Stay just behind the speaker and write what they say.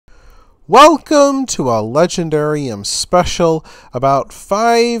Welcome to a Legendarium special about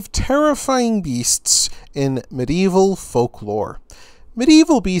 5 terrifying beasts in medieval folklore.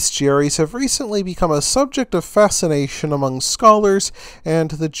 Medieval bestiaries have recently become a subject of fascination among scholars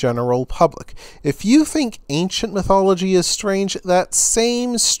and the general public. If you think ancient mythology is strange, that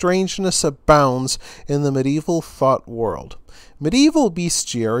same strangeness abounds in the medieval thought world. Medieval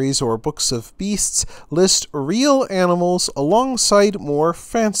bestiaries, or books of beasts, list real animals alongside more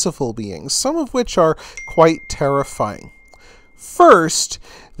fanciful beings, some of which are quite terrifying. First,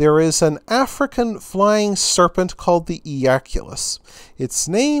 there is an African flying serpent called the Eaculus. Its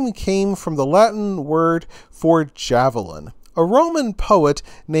name came from the Latin word for javelin. A Roman poet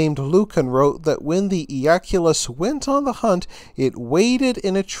named Lucan wrote that when the Eaculus went on the hunt, it waded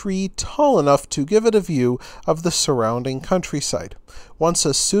in a tree tall enough to give it a view of the surrounding countryside. Once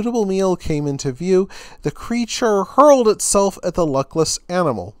a suitable meal came into view, the creature hurled itself at the luckless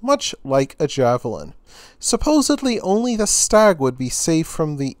animal, much like a javelin. Supposedly only the stag would be safe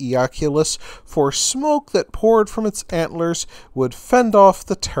from the Eaculus, for smoke that poured from its antlers would fend off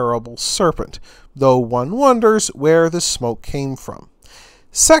the terrible serpent, though one wonders where the smoke came from.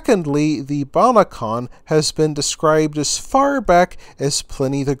 Secondly, the bonacon has been described as far back as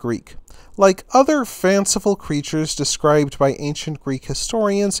Pliny the Greek. Like other fanciful creatures described by ancient Greek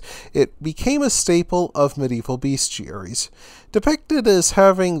historians, it became a staple of medieval bestiaries. Depicted as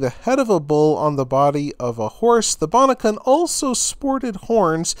having the head of a bull on the body of a horse, the bonacon also sported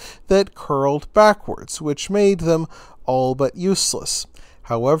horns that curled backwards, which made them all but useless.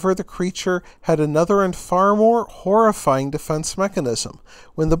 However, the creature had another and far more horrifying defense mechanism.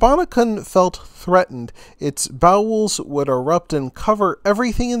 When the bonacon felt threatened, its bowels would erupt and cover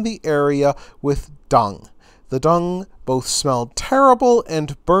everything in the area with dung. The dung both smelled terrible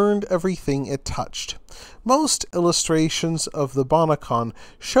and burned everything it touched. Most illustrations of the bonacon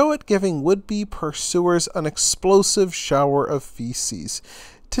show it giving would-be pursuers an explosive shower of feces.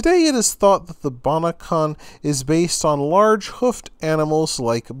 Today it is thought that the bonacon is based on large hoofed animals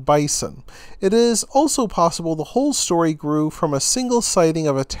like bison. It is also possible the whole story grew from a single sighting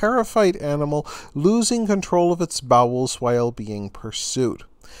of a terrified animal losing control of its bowels while being pursued.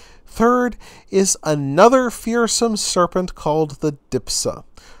 Third is another fearsome serpent called the dipsa.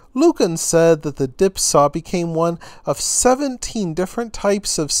 Lucan said that the dipsa became one of 17 different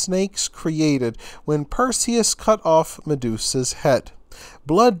types of snakes created when Perseus cut off Medusa's head.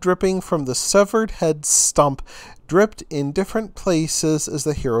 Blood dripping from the severed head stump dripped in different places as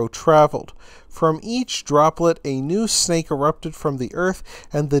the hero traveled. From each droplet a new snake erupted from the earth,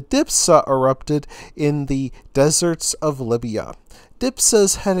 and the dipsa erupted in the deserts of Libya.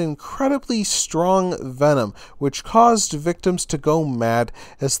 Dipsas had incredibly strong venom, which caused victims to go mad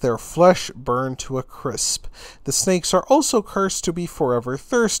as their flesh burned to a crisp. The snakes are also cursed to be forever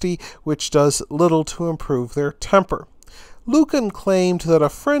thirsty, which does little to improve their temper. Lucan claimed that a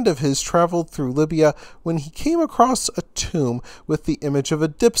friend of his traveled through Libya when he came across a tomb with the image of a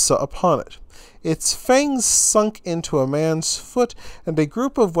dipsa upon it. Its fangs sunk into a man's foot, and a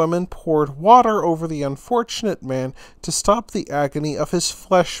group of women poured water over the unfortunate man to stop the agony of his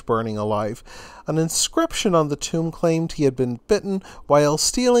flesh burning alive. An inscription on the tomb claimed he had been bitten while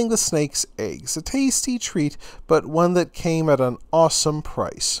stealing the snake's eggs, a tasty treat, but one that came at an awesome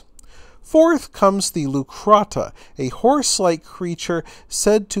price. Fourth comes the lucrata, a horse-like creature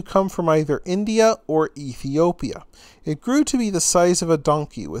said to come from either India or Ethiopia. It grew to be the size of a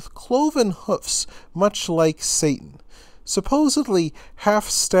donkey, with cloven hoofs, much like Satan. Supposedly half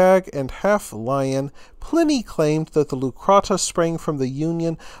stag and half lion, Pliny claimed that the lucrata sprang from the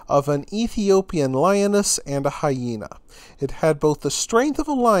union of an Ethiopian lioness and a hyena. It had both the strength of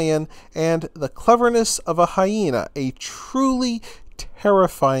a lion and the cleverness of a hyena, a truly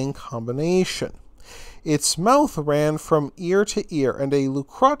terrifying combination. Its mouth ran from ear to ear, and a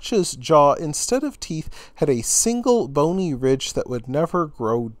lucrata's jaw, instead of teeth, had a single bony ridge that would never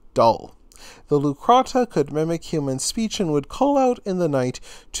grow dull. The lucrata could mimic human speech and would call out in the night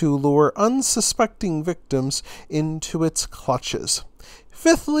to lure unsuspecting victims into its clutches.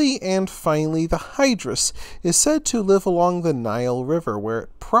 Fifthly and finally, the hydrus is said to live along the Nile River, where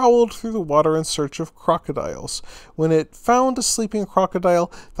it prowled through the water in search of crocodiles. When it found a sleeping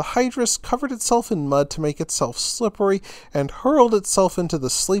crocodile, the hydrus covered itself in mud to make itself slippery and hurled itself into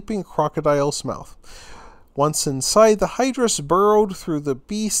the sleeping crocodile's mouth. Once inside, the hydrus burrowed through the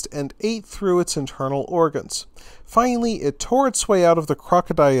beast and ate through its internal organs. Finally, it tore its way out of the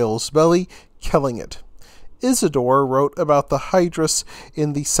crocodile's belly, killing it. Isidore wrote about the hydrus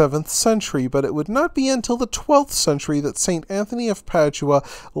in the 7th century, but it would not be until the 12th century that St. Anthony of Padua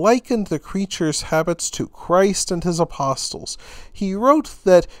likened the creature's habits to Christ and his apostles. He wrote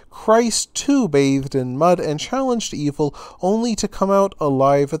that Christ too bathed in mud and challenged evil only to come out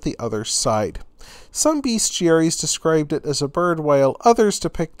alive at the other side. Some bestiaries described it as a bird, while others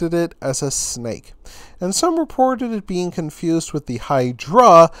depicted it as a snake, and some reported it being confused with the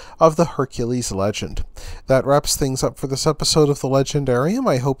Hydra of the Hercules legend. That wraps things up for this episode of the Legendarium.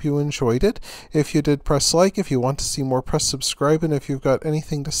 I hope you enjoyed it. If you did, press like. If you want to see more, press subscribe. And if you've got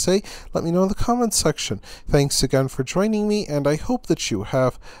anything to say, let me know in the comments section. Thanks again for joining me, and I hope that you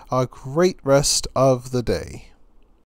have a great rest of the day.